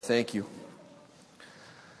thank you.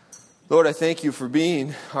 Lord, I thank you for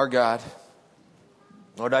being our God.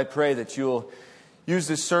 Lord, I pray that you'll use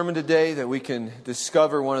this sermon today, that we can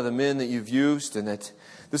discover one of the men that you've used, and that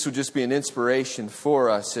this will just be an inspiration for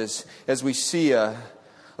us as we see a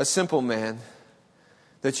simple man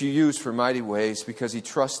that you used for mighty ways because he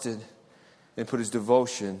trusted and put his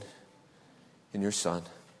devotion in your Son.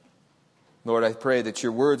 Lord, I pray that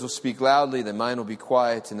your words will speak loudly, that mine will be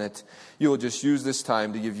quiet, and that you will just use this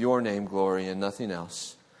time to give your name glory and nothing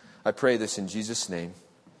else. I pray this in Jesus' name.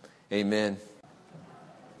 Amen.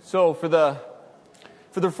 So for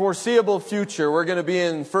the foreseeable future, we're going to be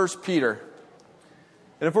in 1 Peter.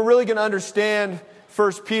 And if we're really going to understand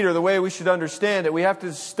 1 Peter the way we should understand it, we have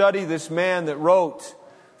to study this man that wrote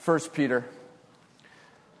 1 Peter.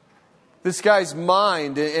 This guy's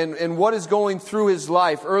mind and what is going through his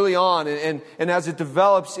life early on and as it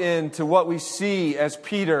develops into what we see as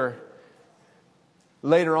Peter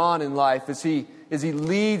later on in life as he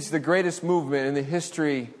leads the greatest movement in the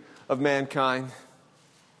history of mankind.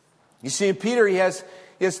 You see, in Peter he has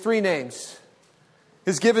three names.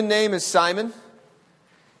 His given name is Simon.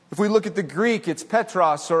 If we look at the Greek, it's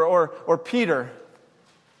Petros or Peter.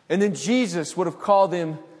 And then Jesus would have called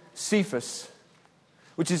him Cephas,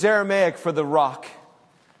 which is Aramaic for the rock.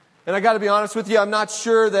 And I got to be honest with you, I'm not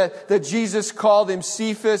sure that Jesus called him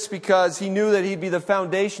Cephas because he knew that he'd be the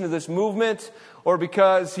foundation of this movement or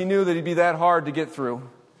because he knew that he'd be that hard to get through.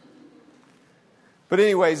 But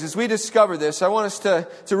anyways, as we discover this, I want us to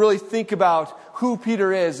really think about who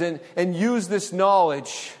Peter is and use this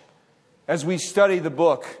knowledge as we study the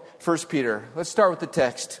book, 1 Peter. Let's start with the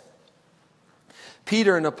text.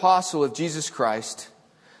 Peter, an apostle of Jesus Christ,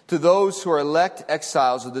 to those who are elect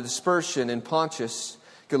exiles of the dispersion in Pontus,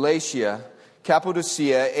 Galatia,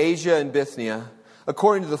 Cappadocia, Asia, and Bithynia,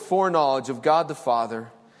 according to the foreknowledge of God the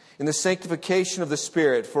Father, in the sanctification of the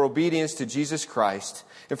Spirit, for obedience to Jesus Christ,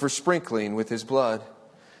 and for sprinkling with His blood.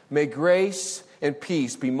 May grace and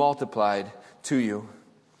peace be multiplied to you.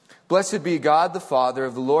 Blessed be God the Father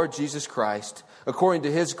of the Lord Jesus Christ, according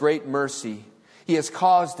to His great mercy. He has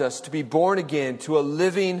caused us to be born again to a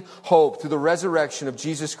living hope through the resurrection of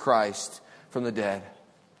Jesus Christ from the dead.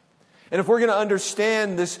 And if we're going to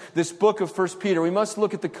understand this book of 1 Peter, we must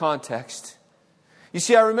look at the context. You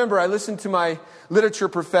see, I remember I listened to my literature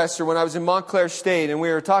professor when I was in Montclair State, and we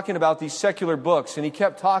were talking about these secular books, and he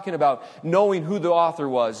kept talking about knowing who the author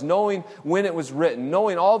was, knowing when it was written,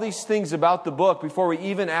 knowing all these things about the book before we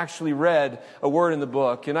even actually read a word in the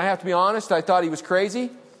book. And I have to be honest, I thought he was crazy.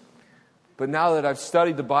 But now that I've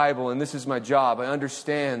studied the Bible and this is my job, I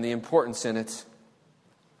understand the importance in it.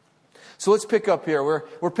 So let's pick up here.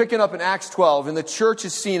 We're picking up in Acts 12, and the church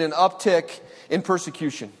has seen an uptick in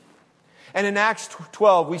persecution. And in Acts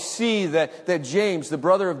 12, we see that James, the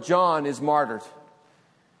brother of John, is martyred.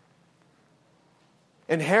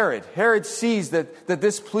 And Herod sees that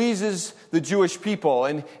this pleases the Jewish people,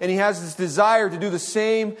 and he has this desire to do the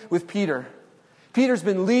same with Peter. Peter's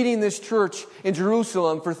been leading this church in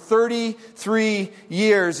Jerusalem for 33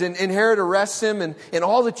 years, and Herod arrests him, and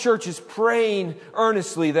all the church is praying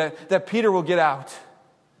earnestly that Peter will get out.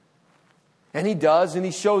 And he does, and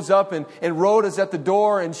he shows up, and Rhoda's at the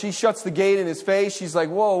door, and she shuts the gate in his face. She's like,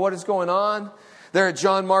 whoa, what is going on? They're at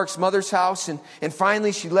John Mark's mother's house, and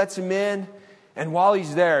finally she lets him in, and while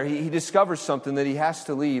he's there, he discovers something that he has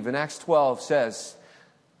to leave. And Acts 12 says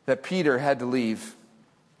that Peter had to leave.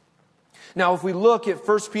 Now, if we look at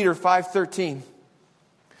 1 Peter 5:13,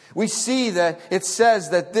 we see that it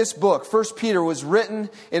says that this book, 1 Peter, was written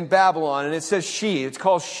in Babylon, and it says she. It's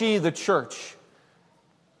called she, the church.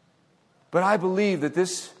 But I believe that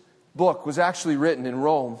this book was actually written in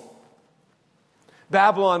Rome.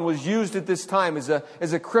 Babylon was used at this time as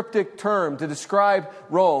a cryptic term to describe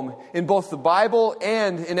Rome in both the Bible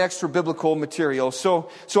and in extra-biblical material. So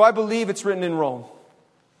I believe it's written in Rome.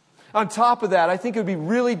 On top of that, I think it would be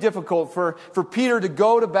really difficult for Peter to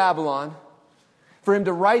go to Babylon, for him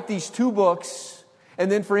to write these two books, and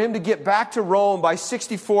then for him to get back to Rome by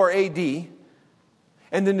 64 A.D.,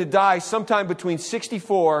 and then to die sometime between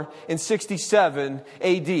 64 and 67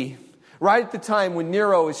 A.D., right at the time when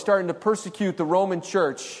Nero is starting to persecute the Roman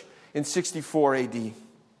church in 64 A.D.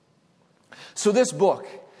 So this book,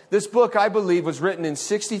 I believe, was written in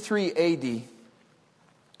 63 A.D.,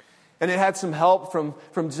 and it had some help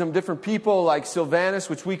from some different people like Silvanus,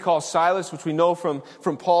 which we call Silas, which we know from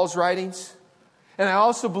Paul's writings. And I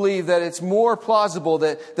also believe that it's more plausible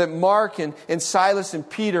that Mark and Silas and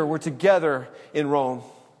Peter were together in Rome.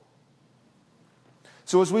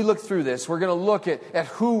 So as we look through this, we're going to look at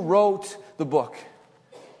who wrote the book.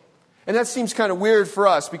 And that seems kind of weird for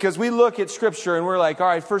us because we look at Scripture and we're like, all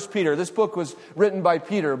right, 1 Peter, this book was written by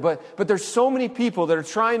Peter. But there's so many people that are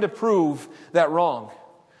trying to prove that wrong.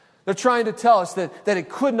 They're trying to tell us that it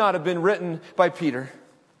could not have been written by Peter.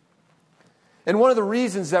 And one of the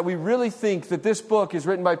reasons that we really think that this book is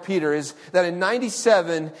written by Peter is that in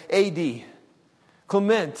 97 AD,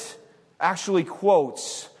 Clement actually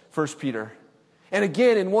quotes 1 Peter. And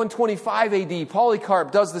again, in 125 AD,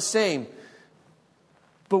 Polycarp does the same.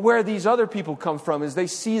 But where these other people come from is they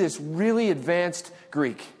see this really advanced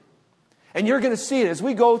Greek. And you're going to see it as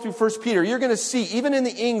we go through 1 Peter. You're going to see, even in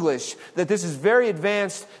the English, that this is very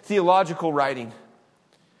advanced theological writing.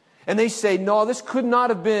 And they say, no, this could not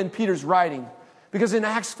have been Peter's writing. Because in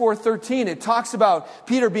Acts 4:13, it talks about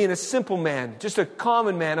Peter being a simple man, just a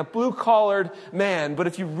common man, a blue-collared man. But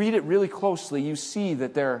if you read it really closely, you see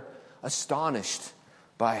that they're astonished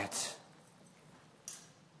by it.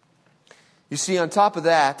 You see, on top of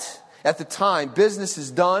that, at the time, business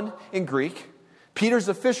is done in Greek. Peter's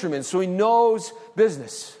a fisherman, so he knows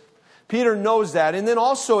business. Peter knows that. And then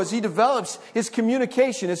also, as he develops his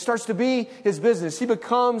communication, it starts to be his business. He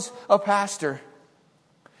becomes a pastor.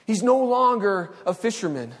 He's no longer a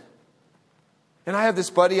fisherman. And I have this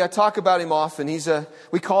buddy, I talk about him often.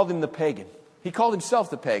 We called him the pagan. He called himself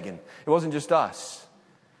the pagan. It wasn't just us.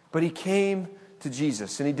 But he came to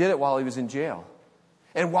Jesus, and he did it while he was in jail.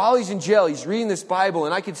 And while he's in jail, he's reading this Bible,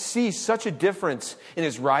 and I could see such a difference in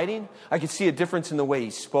his writing. I could see a difference in the way he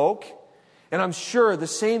spoke. And I'm sure the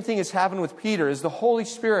same thing has happened with Peter as the Holy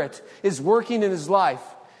Spirit is working in his life.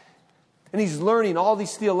 And he's learning all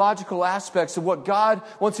these theological aspects of what God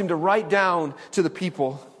wants him to write down to the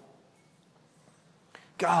people.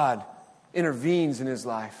 God intervenes in his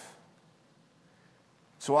life.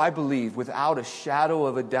 So I believe, without a shadow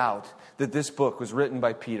of a doubt, that this book was written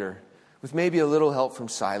by Peter, with maybe a little help from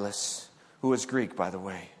Silas, who was Greek, by the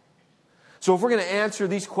way. So if we're going to answer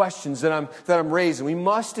these questions that I'm raising, we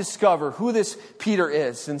must discover who this Peter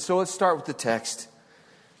is. And so let's start with the text.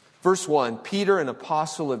 Verse 1, Peter, an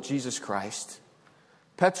apostle of Jesus Christ.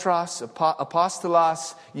 Petros,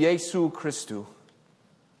 apostolos Jesu Christou.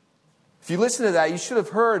 If you listen to that, you should have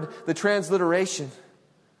heard the transliteration.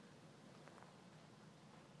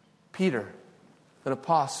 Peter, an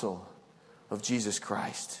apostle of Jesus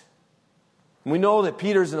Christ. We know that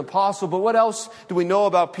Peter is an apostle, but what else do we know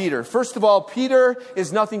about Peter? First of all, Peter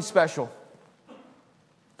is nothing special.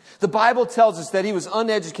 The Bible tells us that he was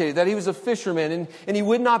uneducated, that he was a fisherman, and he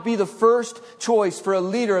would not be the first choice for a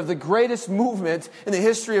leader of the greatest movement in the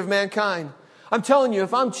history of mankind. I'm telling you,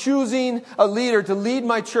 if I'm choosing a leader to lead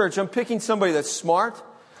my church, I'm picking somebody that's smart,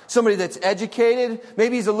 somebody that's educated,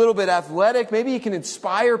 maybe he's a little bit athletic, maybe he can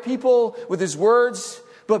inspire people with his words.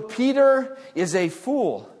 But Peter is a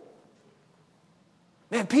fool.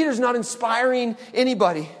 Man, Peter's not inspiring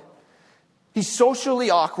anybody. He's socially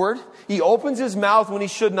awkward. He opens his mouth when he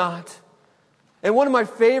should not. And one of my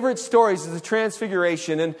favorite stories is the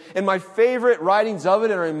Transfiguration. And my favorite writings of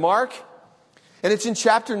it are in Mark. And it's in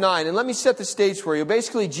chapter 9. And let me set the stage for you.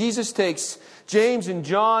 Basically, Jesus takes James and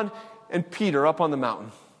John and Peter up on the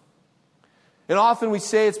mountain. And often we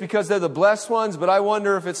say it's because they're the blessed ones, but I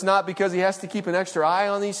wonder if it's not because he has to keep an extra eye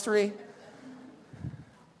on these three.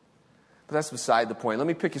 But that's beside the point. Let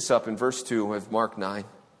me pick us up in verse 2 of Mark 9.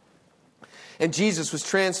 And Jesus was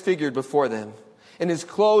transfigured before them, and his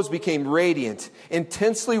clothes became radiant,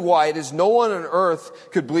 intensely white, as no one on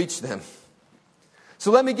earth could bleach them.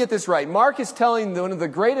 So let me get this right. Mark is telling one of the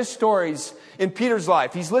greatest stories in Peter's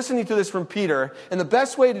life. He's listening to this from Peter, and the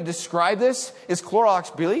best way to describe this is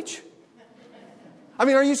Clorox bleach. I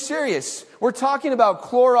mean, are you serious? We're talking about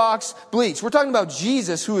Clorox bleach. We're talking about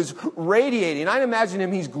Jesus who is radiating. I imagine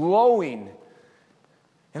him, he's glowing.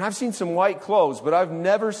 And I've seen some white clothes, but I've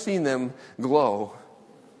never seen them glow.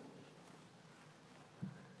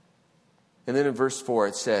 And then in verse 4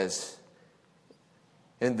 it says,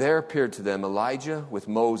 and there appeared to them Elijah with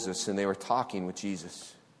Moses, and they were talking with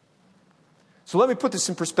Jesus. So let me put this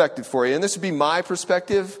in perspective for you. And this would be my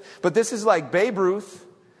perspective, but this is like Babe Ruth,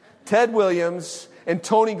 Ted Williams, and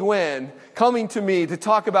Tony Gwynn coming to me to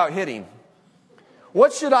talk about hitting.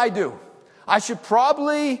 What should I do? I should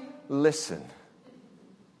probably listen.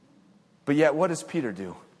 But yet, what does Peter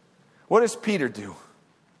do? What does Peter do?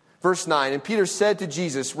 Verse 9, and Peter said to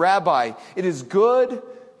Jesus, Rabbi, it is good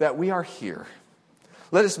that we are here.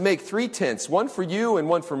 Let us make 3 tents, one for you and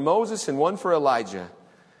one for Moses and one for Elijah.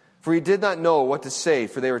 For he did not know what to say,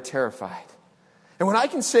 for they were terrified. And what I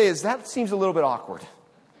can say is that seems a little bit awkward.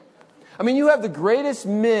 I mean, you have the greatest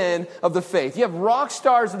men of the faith. You have rock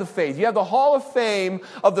stars of the faith. You have the Hall of Fame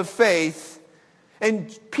of the faith.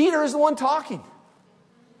 And Peter is the one talking.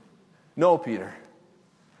 No, Peter.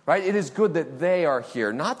 Right? It is good that they are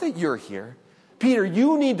here, not that you're here. Peter,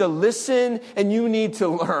 you need to listen and you need to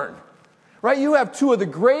learn. Right? You have two of the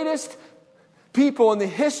greatest people in the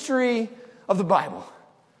history of the Bible.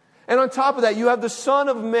 And on top of that, you have the Son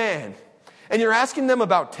of Man. And you're asking them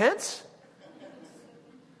about tents?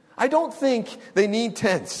 I don't think they need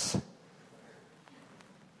tents.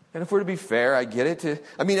 And if we're to be fair, I get it.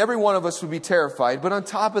 Every one of us would be terrified. But on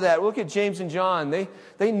top of that, look at James and John.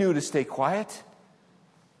 They knew to stay quiet.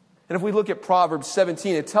 And if we look at Proverbs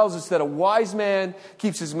 17, it tells us that a wise man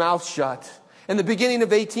keeps his mouth shut. And the beginning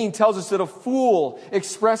of 18 tells us that a fool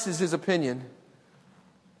expresses his opinion.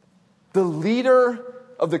 The leader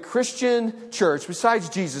of the Christian church, besides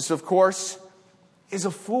Jesus, of course, is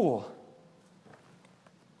a fool.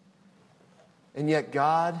 And yet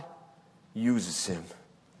God uses him.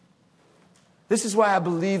 This is why I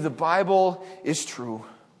believe the Bible is true.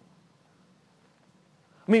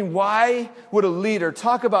 Why would a leader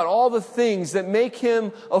talk about all the things that make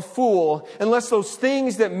him a fool unless those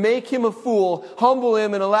things that make him a fool humble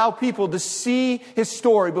him and allow people to see his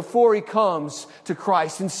story before he comes to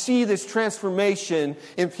Christ and see this transformation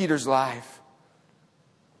in Peter's life?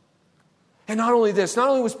 And not only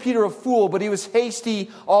was Peter a fool, but he was hasty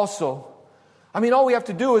also. All we have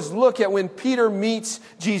to do is look at when Peter meets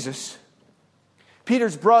Jesus.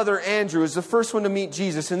 Peter's brother, Andrew, is the first one to meet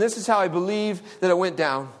Jesus, and this is how I believe that it went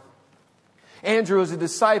down. Andrew is a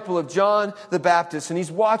disciple of John the Baptist, and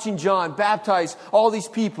he's watching John baptize all these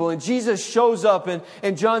people, and Jesus shows up,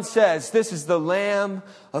 and John says, "This is the Lamb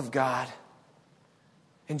of God."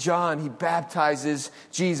 And John, he baptizes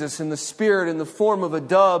Jesus, and the Spirit in the form of a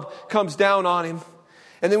dove comes down on him.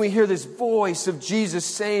 And then we hear this voice of Jesus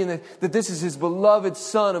saying that this is his beloved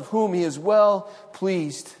Son of whom he is well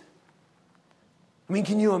pleased.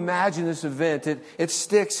 Can you imagine this event? It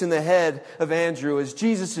sticks in the head of Andrew as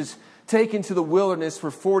Jesus is taken to the wilderness for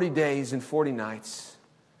 40 days and 40 nights.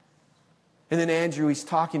 And then Andrew, he's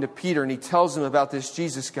talking to Peter and he tells him about this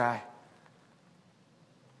Jesus guy.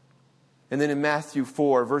 And then in Matthew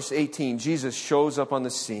 4, verse 18, Jesus shows up on the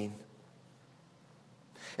scene.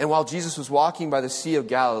 And while Jesus was walking by the Sea of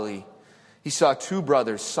Galilee, he saw two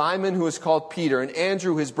brothers, Simon, who is called Peter, and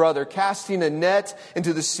Andrew, his brother, casting a net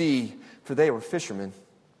into the sea, for they were fishermen.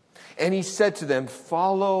 And he said to them,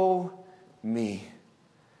 "Follow me,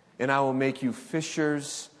 and I will make you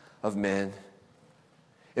fishers of men."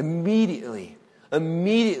 Immediately,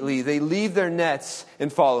 they leave their nets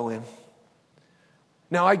and follow him.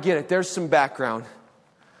 Now I get it, there's some background.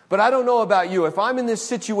 But I don't know about you. If I'm in this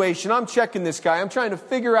situation, I'm checking this guy. I'm trying to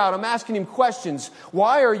figure out, I'm asking him questions.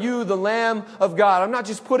 Why are you the Lamb of God? I'm not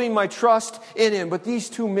just putting my trust in him. But these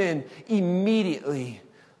two men immediately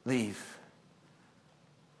leave.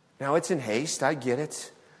 Now it's in haste, I get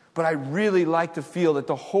it. But I really like to feel that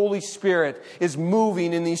the Holy Spirit is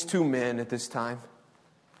moving in these two men at this time.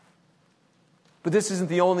 But this isn't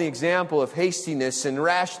the only example of hastiness and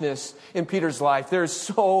rashness in Peter's life. There's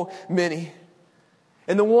so many.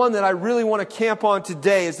 And the one that I really want to camp on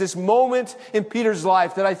today is this moment in Peter's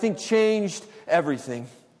life that I think changed everything.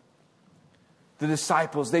 The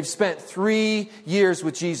disciples, they've spent 3 years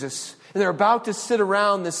with Jesus. And they're about to sit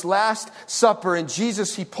around this Last Supper. And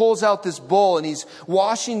Jesus, he pulls out this bowl and he's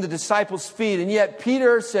washing the disciples' feet. And yet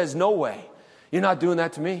Peter says, "No way. You're not doing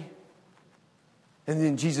that to me." And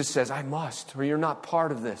then Jesus says, "I must, or you're not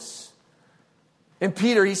part of this." And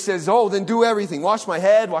Peter, he says, "Oh, then do everything. Wash my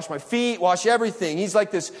head, wash my feet, wash everything." He's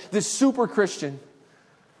like this super Christian.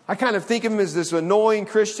 I kind of think of him as this annoying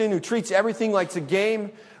Christian who treats everything like it's a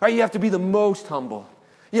game. Right? You have to be the most humble.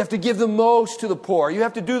 You have to give the most to the poor. You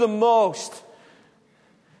have to do the most.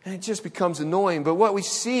 And it just becomes annoying. But what we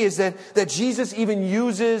see is that Jesus even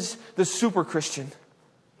uses the super Christian.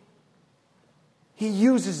 He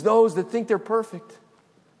uses those that think they're perfect.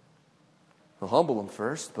 He'll humble them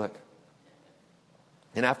first, but...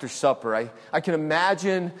 And after supper, I can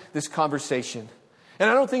imagine this conversation. And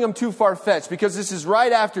I don't think I'm too far-fetched because this is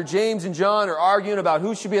right after James and John are arguing about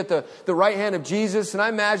who should be at the right hand of Jesus. And I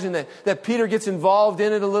imagine that Peter gets involved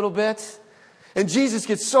in it a little bit. And Jesus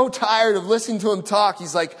gets so tired of listening to him talk.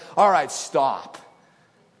 He's like, "All right, stop.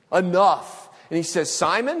 Enough." And he says,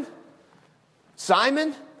 Simon,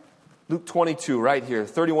 Luke 22, right here,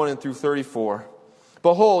 31 and through 34.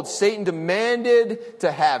 "Behold, Satan demanded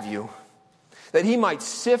to have you, that he might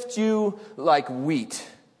sift you like wheat.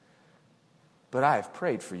 But I have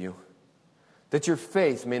prayed for you, that your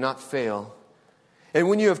faith may not fail. And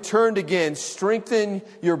when you have turned again, strengthen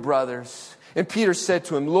your brothers." And Peter said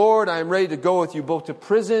to him, "Lord, I am ready to go with you both to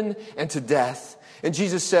prison and to death." And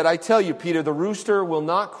Jesus said, "I tell you, Peter, the rooster will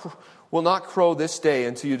not crow this day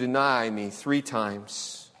until you deny me 3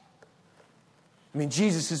 times. I mean,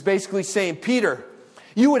 Jesus is basically saying, Peter,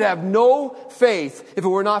 you would have no faith if it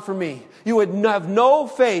were not for me. You would have no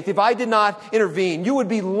faith if I did not intervene. You would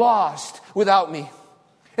be lost without me.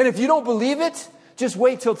 And if you don't believe it, just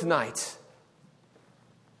wait till tonight.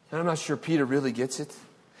 And I'm not sure Peter really gets it.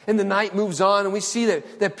 And the night moves on, and we see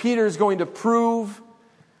that Peter is going to prove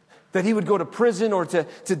that he would go to prison or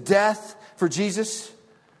to death for Jesus.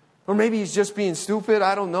 Or maybe he's just being stupid,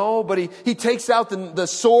 I don't know. But he takes out the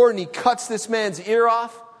sword and he cuts this man's ear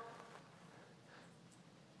off.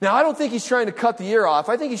 Now, I don't think he's trying to cut the ear off.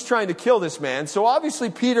 I think he's trying to kill this man. So obviously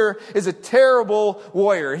Peter is a terrible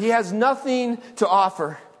warrior. He has nothing to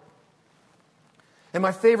offer. And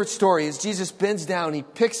my favorite story is Jesus bends down, he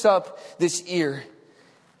picks up this ear,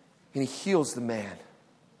 and he heals the man.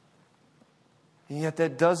 And yet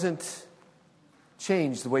that doesn't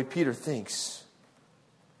change the way Peter thinks.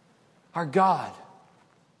 Our God,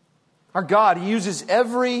 He uses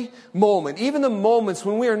every moment, even the moments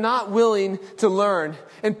when we are not willing to learn.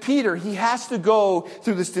 And Peter, he has to go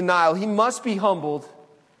through this denial. He must be humbled.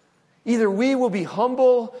 Either we will be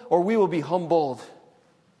humble or we will be humbled.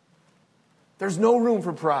 There's no room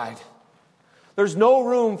for pride. There's no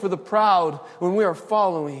room for the proud when we are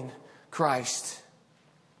following Christ.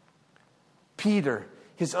 Peter,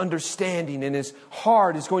 his understanding and his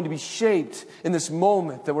heart is going to be shaped in this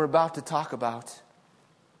moment that we're about to talk about.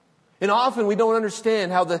 And often we don't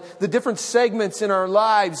understand how the different segments in our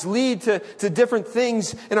lives lead to different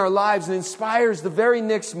things in our lives and inspires the very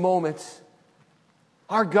next moment.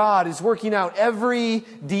 Our God is working out every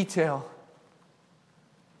detail.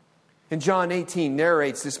 And John 18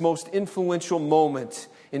 narrates this most influential moment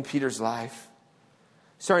in Peter's life.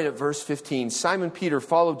 Starting at verse 15, Simon Peter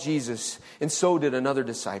followed Jesus, and so did another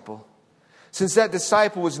disciple. Since that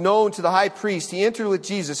disciple was known to the high priest, he entered with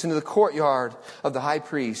Jesus into the courtyard of the high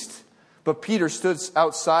priest. But Peter stood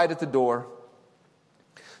outside at the door.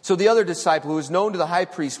 So the other disciple, who was known to the high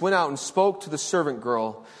priest, went out and spoke to the servant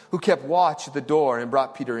girl, who kept watch at the door, and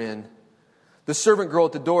brought Peter in. The servant girl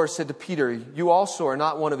at the door said to Peter, "You also are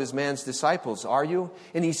not one of his man's disciples, are you?"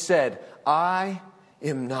 And he said, "I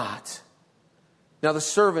am not." Now the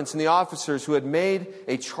servants and the officers who had made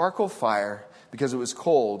a charcoal fire because it was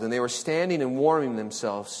cold, and they were standing and warming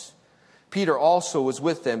themselves. Peter also was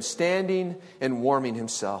with them, standing and warming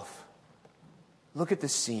himself. Look at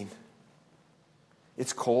this scene.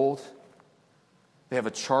 It's cold. They have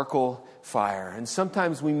a charcoal fire. And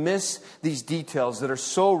sometimes we miss these details that are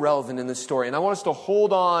so relevant in this story. And I want us to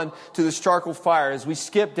hold on to this charcoal fire as we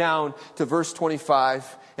skip down to verse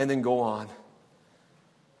 25 and then go on.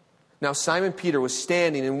 Now Simon Peter was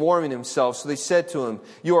standing and warming himself, so they said to him,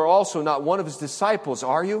 "You are also not one of his disciples,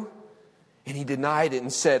 are you?" And he denied it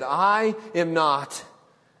and said, "I am not."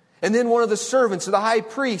 And then one of the servants of the high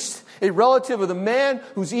priest, a relative of the man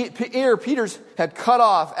whose ear Peter had cut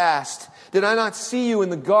off, asked, "Did I not see you in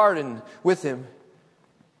the garden with him?"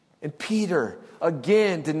 And Peter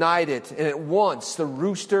again denied it, and at once the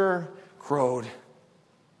rooster crowed.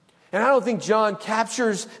 And I don't think John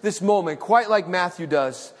captures this moment quite like Matthew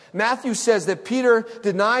does. Matthew says that Peter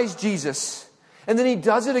denies Jesus, and then he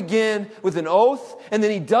does it again with an oath, and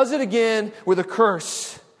then he does it again with a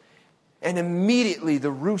curse. And immediately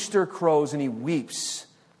the rooster crows and he weeps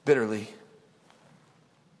bitterly.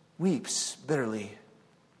 Weeps bitterly.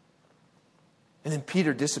 And then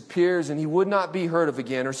Peter disappears and he would not be heard of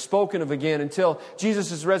again or spoken of again until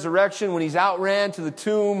Jesus' resurrection, when he's outran to the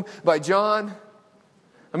tomb by John.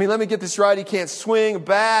 I mean, let me get this right. He can't swing a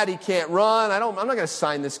bat. He can't run. I'm not going to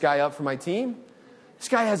sign this guy up for my team. This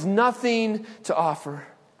guy has nothing to offer.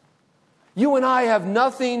 You and I have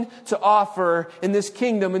nothing to offer in this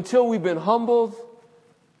kingdom until we've been humbled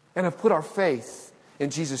and have put our faith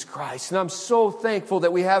in Jesus Christ. And I'm so thankful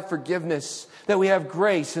that we have forgiveness, that we have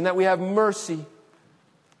grace, and that we have mercy.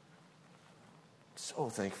 So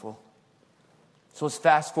thankful. So let's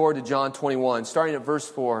fast forward to John 21, starting at verse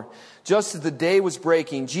 4. Just as the day was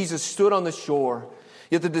breaking, Jesus stood on the shore.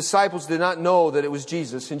 Yet the disciples did not know that it was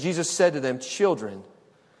Jesus. And Jesus said to them, "Children,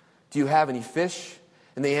 do you have any fish?"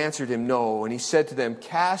 And they answered him, "No." And he said to them,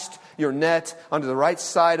 "Cast your net onto the right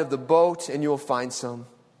side of the boat, and you will find some."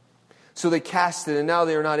 So they cast it, and now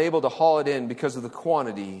they are not able to haul it in because of the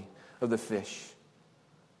quantity of the fish.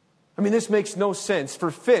 I mean, this makes no sense.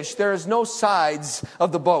 For fish, there is no sides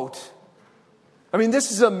of the boat. I mean,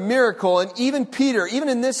 this is a miracle, and even Peter, even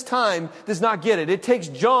in this time, does not get it. It takes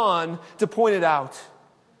John to point it out.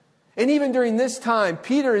 And even during this time,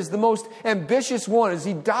 Peter is the most ambitious one as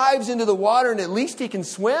he dives into the water, and at least he can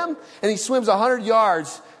swim, and he swims 100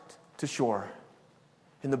 yards to shore.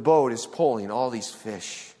 And the boat is pulling all these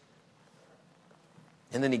fish.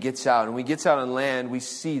 And then he gets out, and when he gets out on land, we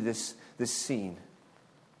see this this scene.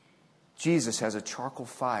 Jesus has a charcoal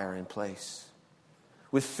fire in place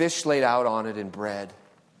with fish laid out on it and bread.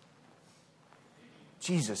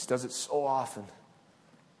 Jesus does it so often.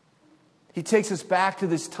 He takes us back to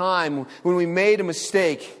this time when we made a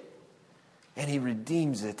mistake, and He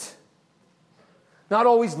redeems it. Not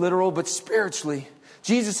always literal, but spiritually.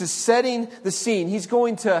 Jesus is setting the scene. He's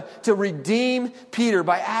going to redeem Peter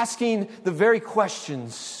by asking the very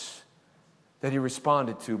questions that he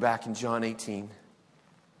responded to back in John 18.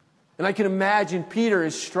 And I can imagine Peter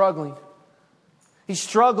is struggling. He's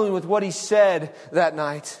struggling with what he said that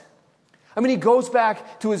night. I mean, he goes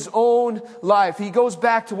back to his own life. He goes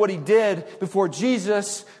back to what he did before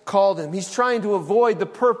Jesus called him. He's trying to avoid the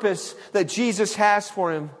purpose that Jesus has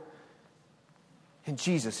for him. And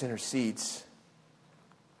Jesus intercedes.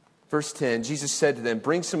 Verse 10, Jesus said to them,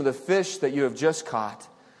 "Bring some of the fish that you have just caught."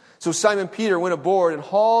 So Simon Peter went aboard and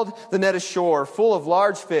hauled the net ashore full of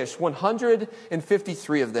large fish,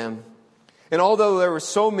 153 of them. And although there were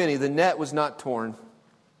so many, the net was not torn.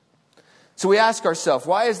 So we ask ourselves,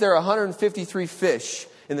 why is there 153 fish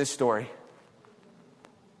in this story?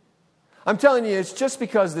 I'm telling you, it's just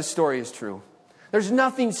because this story is true. There's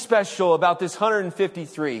nothing special about this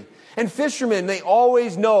 153. And fishermen, they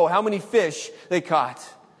always know how many fish they caught.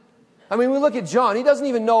 I mean, we look at John. He doesn't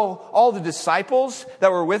even know all the disciples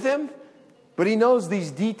that were with him, but he knows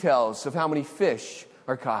these details of how many fish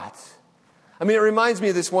are caught. I mean, it reminds me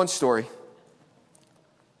of this one story.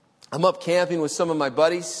 I'm up camping with some of my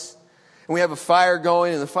buddies, and we have a fire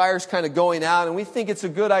going, and the fire's kind of going out, and we think it's a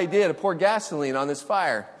good idea to pour gasoline on this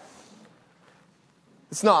fire.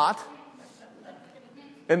 It's not.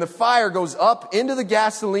 And the fire goes up into the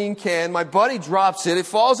gasoline can. My buddy drops it. It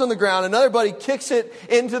falls on the ground. Another buddy kicks it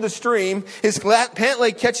into the stream. His pant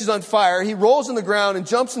leg catches on fire. He rolls on the ground and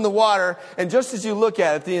jumps in the water. And just as you look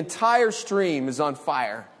at it, the entire stream is on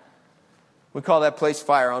fire. We call that place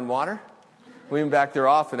Fire on Water. We've been back there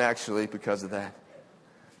often, actually, because of that.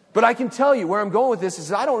 But I can tell you where I'm going with this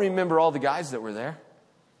is I don't remember all the guys that were there.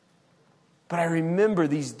 But I remember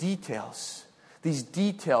these details. These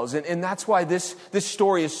details. And that's why this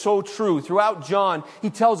story is so true. Throughout John, he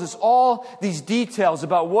tells us all these details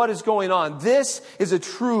about what is going on. This is a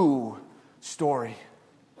true story.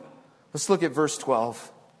 Let's look at verse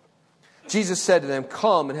 12. Jesus said to them,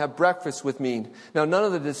 "Come and have breakfast with me." Now none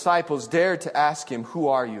of the disciples dared to ask him, "Who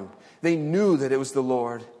are you?" They knew that it was the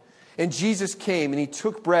Lord. And Jesus came and he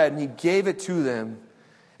took bread and he gave it to them.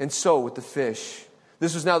 And so with the fish.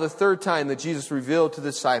 This was now the third time that Jesus revealed to the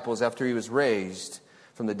disciples after he was raised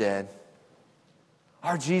from the dead.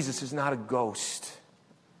 Our Jesus is not a ghost.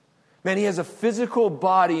 Man, he has a physical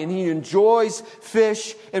body and he enjoys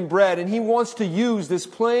fish and bread. And he wants to use this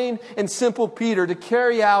plain and simple Peter to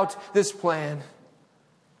carry out this plan.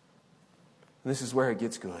 And this is where it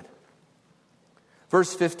gets good.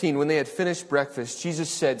 Verse 15, when they had finished breakfast, Jesus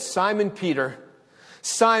said, "Simon Peter,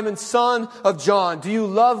 Simon, son of John, do you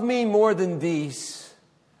love me more than these?"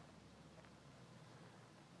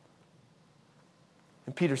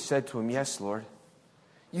 And Peter said to him, "Yes, Lord.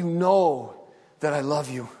 You know that I love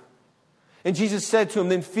you." And Jesus said to him,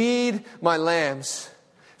 "Then feed my lambs.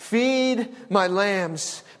 Feed my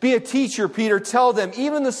lambs. Be a teacher, Peter. Tell them,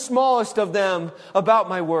 even the smallest of them, about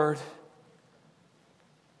my word."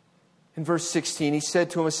 In verse 16, he said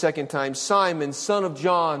to him a second time, "Simon, son of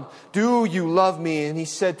John, do you love me?" And he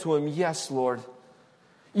said to him, "Yes, Lord.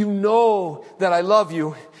 You know that I love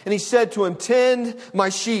you." And he said to him, "Tend my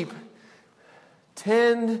sheep.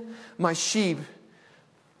 Tend my sheep."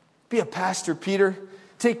 Be a pastor, Peter.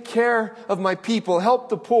 Take care of my people. Help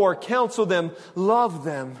the poor. Counsel them. Love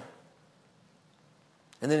them.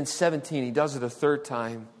 And then in 17, he does it a third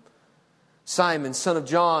time. "Simon, son of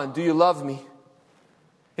John, do you love me?"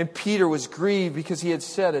 And Peter was grieved because he had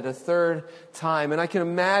said it a third time. And I can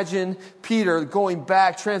imagine Peter going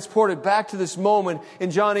back, transported back to this moment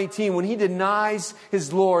in John 18 when he denies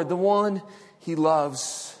his Lord, the one he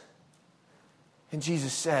loves. And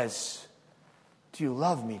Jesus says, "Do you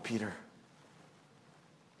love me, Peter?"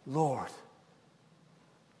 "Lord,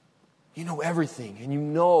 you know everything and you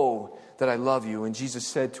know that I love you." And Jesus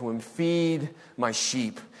said to him, "Feed my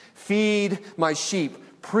sheep. Feed my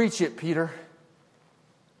sheep." Preach it, Peter.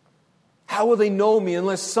 How will they know me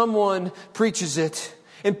unless someone preaches it?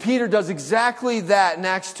 And Peter does exactly that in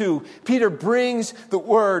Acts 2. Peter brings the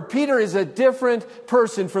word. Peter is a different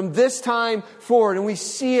person from this time forward, and we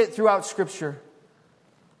see it throughout Scripture.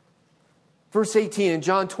 Verse 18 in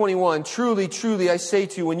John 21, "Truly, truly, I say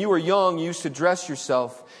to you, when you were young, you used to dress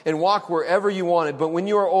yourself and walk wherever you wanted. But when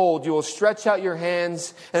you are old, you will stretch out your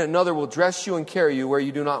hands, and another will dress you and carry you where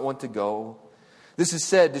you do not want to go." This is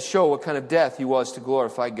said to show what kind of death he was to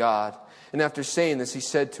glorify God. And after saying this, he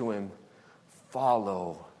said to him,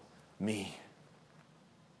 "Follow me."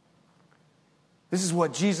 This is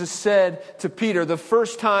what Jesus said to Peter the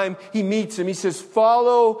first time he meets him. He says,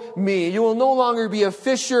 "Follow me. You will no longer be a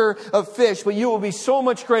fisher of fish, but you will be so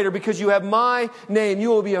much greater because you have my name. You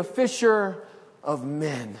will be a fisher of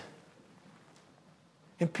men."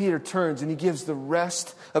 And Peter turns and he gives the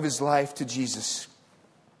rest of his life to Jesus.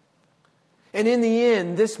 And in the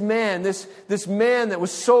end, this man that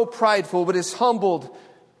was so prideful but is humbled,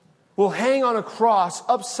 will hang on a cross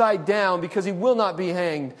upside down because he will not be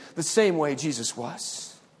hanged the same way Jesus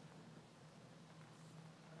was.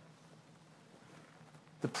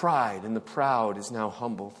 The pride and the proud is now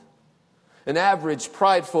humbled. An average,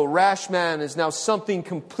 prideful, rash man is now something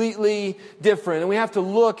completely different. And we have to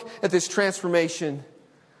look at this transformation.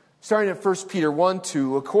 Starting at 1 Peter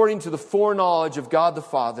 1:2, according to the foreknowledge of God the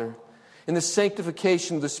Father, in the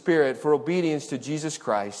sanctification of the Spirit for obedience to Jesus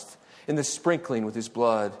Christ, in the sprinkling with His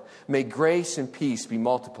blood, may grace and peace be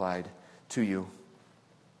multiplied to you.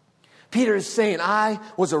 Peter is saying, I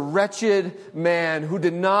was a wretched man who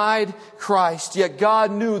denied Christ, yet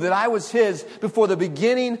God knew that I was His before the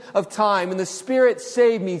beginning of time, and the Spirit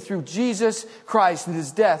saved me through Jesus Christ and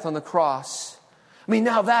His death on the cross. I mean,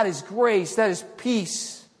 now that is grace, that is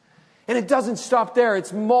peace. And it doesn't stop there.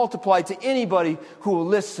 It's multiplied to anybody who will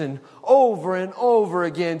listen over and over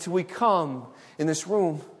again till we come in this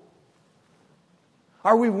room.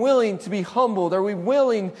 Are we willing to be humbled? Are we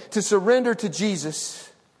willing to surrender to Jesus?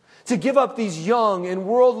 To give up these young and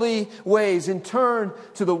worldly ways and turn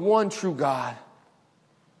to the one true God?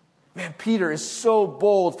 Man, Peter is so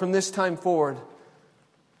bold from this time forward.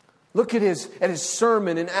 Look at his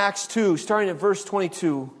sermon in Acts 2, starting at verse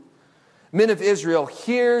 22. Men of Israel,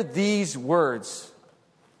 hear these words.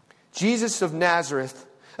 Jesus of Nazareth,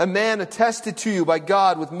 a man attested to you by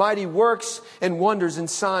God with mighty works and wonders and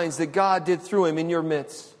signs that God did through him in your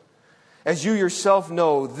midst. As you yourself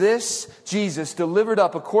know, this Jesus delivered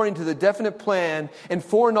up according to the definite plan and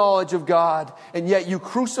foreknowledge of God, and yet you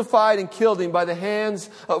crucified and killed him by the hands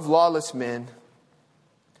of lawless men.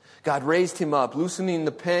 God raised him up, loosening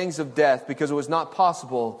the pangs of death because it was not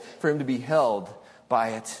possible for him to be held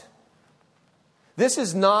by it. This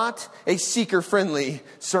is not a seeker-friendly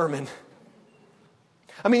sermon.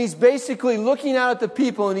 I mean, he's basically looking out at the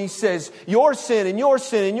people and he says, your sin and your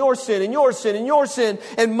sin and your sin and your sin and your sin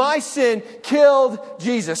and my sin killed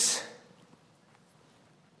Jesus.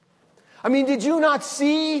 I mean, did you not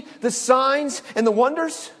see the signs and the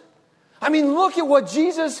wonders? I mean, look at what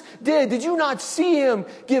Jesus did. Did you not see him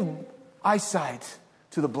give eyesight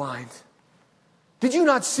to the blind? Did you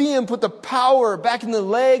not see him put the power back in the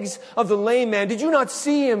legs of the lame man? Did you not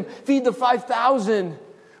see him feed the 5,000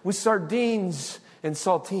 with sardines and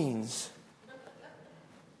saltines?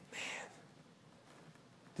 Man,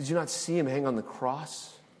 did you not see him hang on the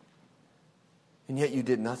cross? And yet you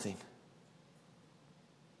did nothing.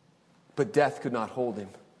 But death could not hold him.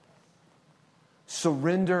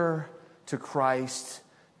 Surrender to Christ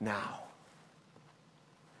now.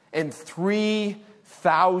 And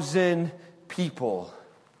 3,000 people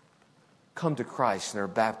come to Christ and are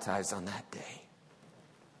baptized on that day.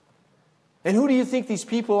 And who do you think these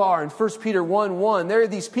people are in 1 Peter 1:1? They're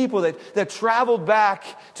these people that traveled back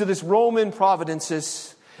to this Roman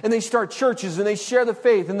provinces, and they start churches and they share the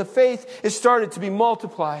faith, and the faith is started to be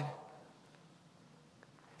multiplied.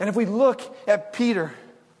 And if we look at Peter,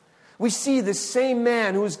 we see this same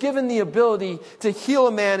man who was given the ability to heal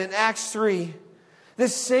a man in Acts 3.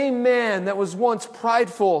 This same man that was once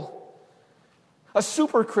prideful, a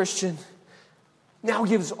super Christian, now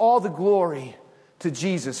gives all the glory to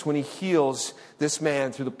Jesus when he heals this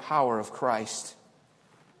man through the power of Christ.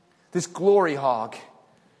 This glory hog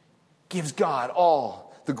gives God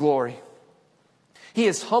all the glory. He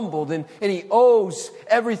is humbled and he owes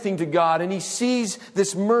everything to God, and he sees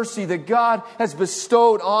this mercy that God has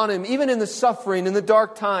bestowed on him, even in the suffering, in the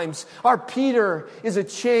dark times. Our Peter is a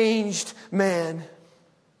changed man.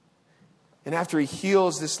 And after he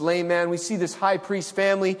heals this lame man, we see this high priest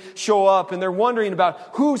family show up, and they're wondering about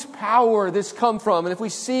whose power this come from. And if we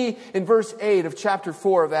see in verse 8 of chapter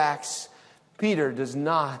 4 of Acts, Peter does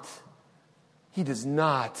not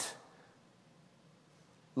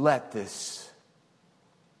let this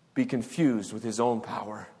be confused with his own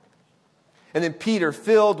power. And then Peter,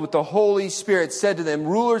 filled with the Holy Spirit, said to them,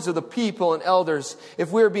 rulers of the people and elders,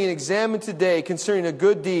 if we are being examined today concerning a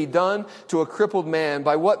good deed done to a crippled man,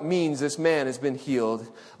 by what means this man has been healed,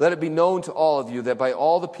 let it be known to all of you that by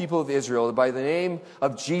all the people of Israel, by the name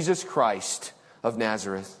of Jesus Christ of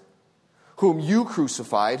Nazareth, whom you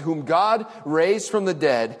crucified, whom God raised from the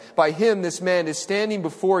dead, by him this man is standing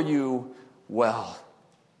before you well.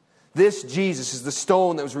 This Jesus is the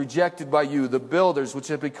stone that was rejected by you, the builders, which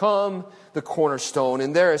have become the cornerstone.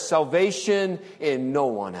 And there is salvation in no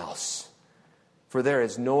one else. For there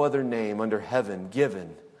is no other name under heaven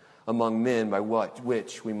given among men by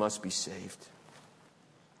which we must be saved.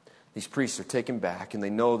 These priests are taken back, and they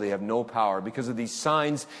know they have no power because of these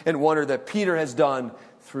signs and wonder that Peter has done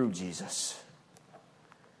through Jesus.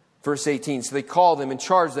 Verse 18, so they called them and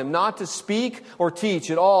charged them not to speak or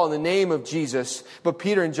teach at all in the name of Jesus. But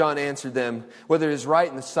Peter and John answered them, whether it is right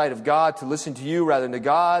in the sight of God to listen to you rather than to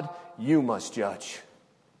God, you must judge.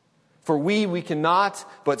 For we cannot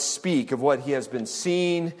but speak of what he has been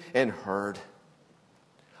seen and heard.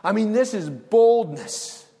 I mean, this is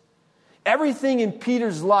boldness. Everything in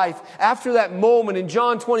Peter's life after that moment in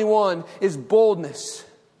John 21 is boldness.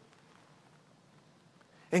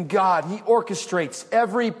 And God, He orchestrates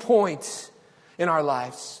every point in our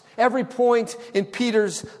lives. Every point in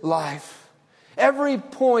Peter's life. Every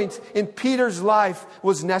point in Peter's life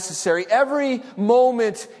was necessary. Every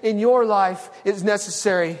moment in your life is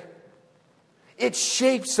necessary. It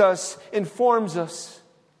shapes us, informs us.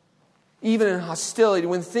 Even in hostility,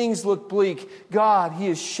 when things look bleak, God, He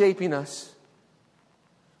is shaping us.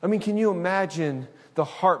 I mean, can you imagine the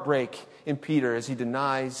heartbreak in Peter as he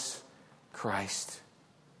denies Christ?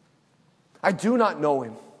 I do not know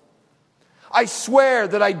Him. I swear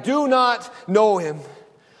that I do not know Him.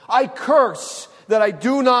 I curse that I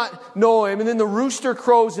do not know Him. And then the rooster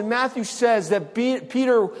crows, and Matthew says that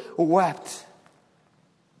Peter wept.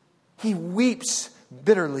 He weeps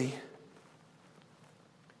bitterly.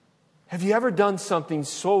 Have you ever done something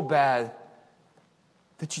so bad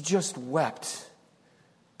that you just wept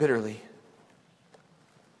bitterly?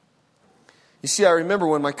 You see, I remember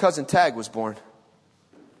when my cousin Tag was born.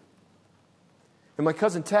 And my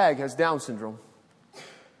cousin Tag has Down syndrome.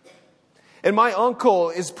 And my uncle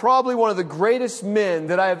is probably one of the greatest men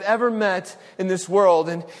that I have ever met in this world.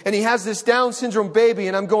 And he has this Down syndrome baby.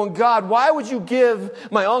 And I'm going, God, why would you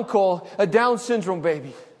give my uncle a Down syndrome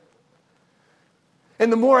baby?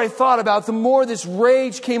 And the more I thought about it, the more this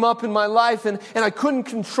rage came up in my life. And I couldn't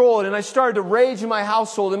control it. And I started to rage in my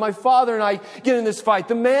household. And my father and I get in this fight.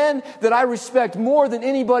 The man that I respect more than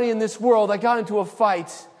anybody in this world, I got into a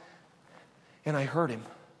fight. And I hurt him.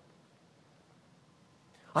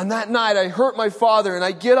 On that night, I hurt my father, and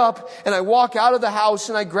I get up and I walk out of the house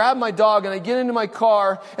and I grab my dog and I get into my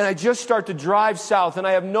car and I just start to drive south, and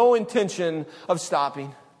I have no intention of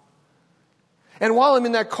stopping. And while I'm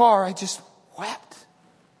in that car, I just wept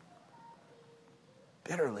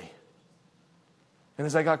bitterly. And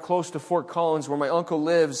as I got close to Fort Collins, where my uncle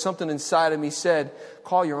lives, something inside of me said,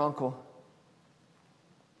 call your uncle.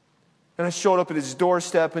 And I showed up at his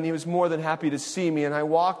doorstep, and he was more than happy to see me. And I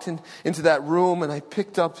walked into that room, and I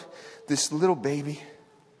picked up this little baby.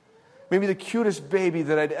 Maybe the cutest baby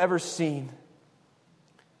that I'd ever seen.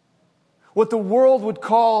 What the world would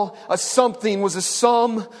call a something was a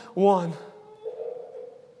someone.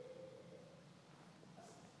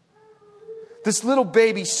 This little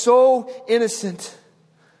baby, so innocent.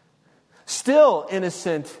 Still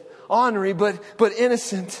innocent. Ornery, but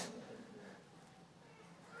innocent.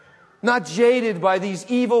 Not jaded by these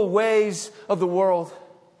evil ways of the world.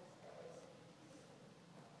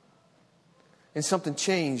 And something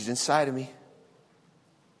changed inside of me.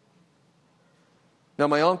 Now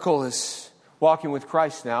my uncle is walking with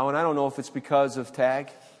Christ now, and I don't know if it's because of Tag.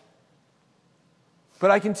 But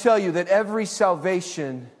I can tell you that every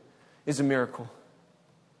salvation is a miracle.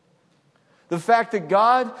 The fact that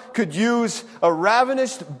God could use a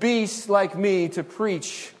ravenous beast like me to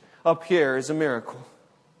preach up here is a miracle.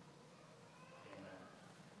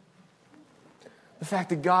 The fact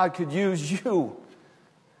that God could use you,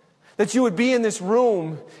 that you would be in this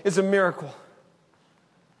room, is a miracle.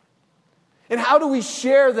 And how do we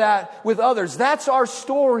share that with others? That's our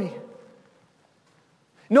story.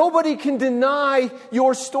 Nobody can deny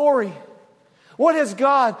your story. What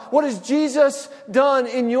has Jesus done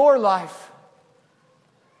in your life?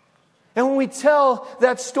 And when we tell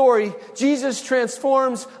that story, Jesus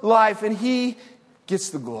transforms life and He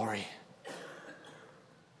gets the glory.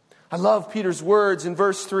 I love Peter's words in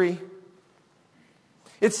verse 3.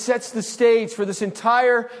 It sets the stage for this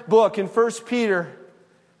entire book in 1 Peter.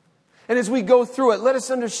 And as we go through it, let us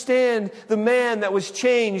understand the man that was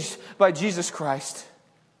changed by Jesus Christ.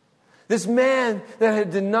 This man that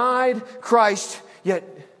had denied Christ, yet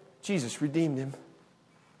Jesus redeemed him.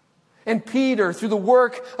 And Peter, through the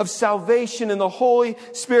work of salvation in the Holy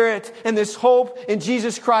Spirit and this hope in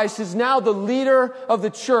Jesus Christ, is now the leader of the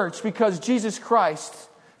church because Jesus Christ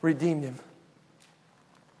redeemed him.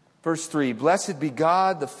 Verse 3, Blessed be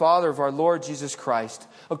God, the Father of our Lord Jesus Christ,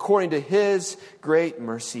 according to His great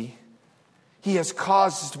mercy. He has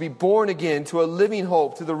caused us to be born again to a living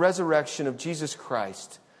hope through the resurrection of Jesus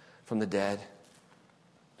Christ from the dead.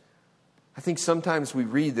 I think sometimes we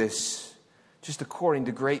read this just according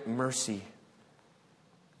to great mercy.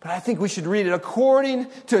 But I think we should read it according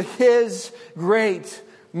to His great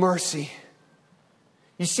mercy.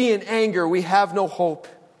 You see, in anger, we have no hope.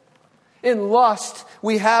 In lust,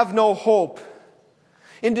 we have no hope.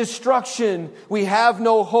 In destruction, we have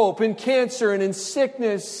no hope. In cancer and in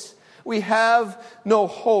sickness, we have no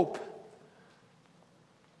hope.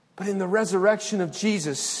 But in the resurrection of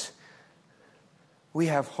Jesus, we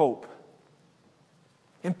have hope.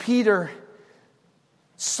 And Peter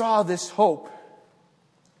saw this hope.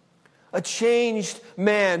 A changed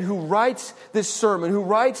man who writes this sermon, who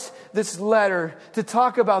writes this letter to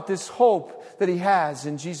talk about this hope that he has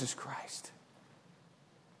in Jesus Christ.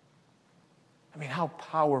 I mean, how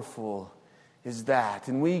powerful is that?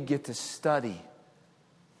 And we get to study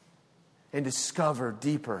and discover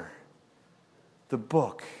deeper the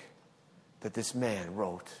book that this man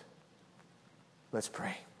wrote. Let's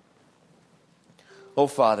pray. Oh,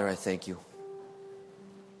 Father, I thank you.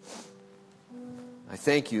 I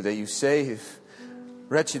thank you that you save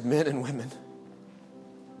wretched men and women.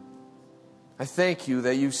 I thank you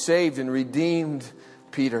that you saved and redeemed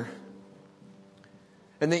Peter.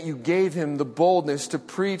 And that you gave him the boldness to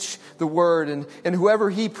preach the word. And whoever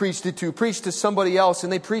he preached it to, preached to somebody else.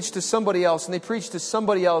 And they preached to somebody else. And they preached to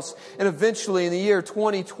somebody else. And eventually in the year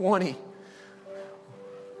 2020,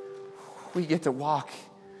 we get to walk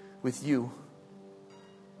with you.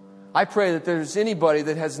 I pray that there's anybody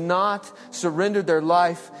that has not surrendered their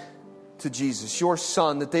life to Jesus, your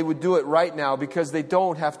Son, that they would do it right now because they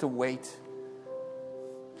don't have to wait.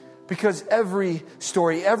 Because every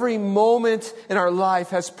story, every moment in our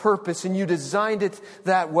life has purpose, and you designed it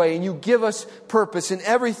that way, and you give us purpose in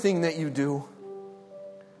everything that you do.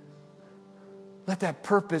 Let that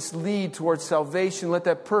purpose lead towards salvation. Let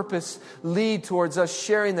that purpose lead towards us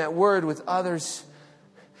sharing that word with others.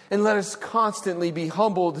 And let us constantly be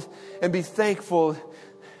humbled and be thankful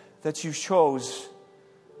that you chose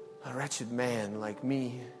a wretched man like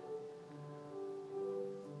me.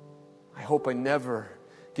 I hope I never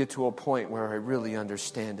get to a point where I really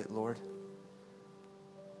understand it, Lord.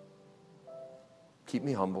 Keep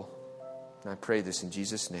me humble. And I pray this in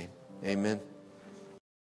Jesus' name. Amen.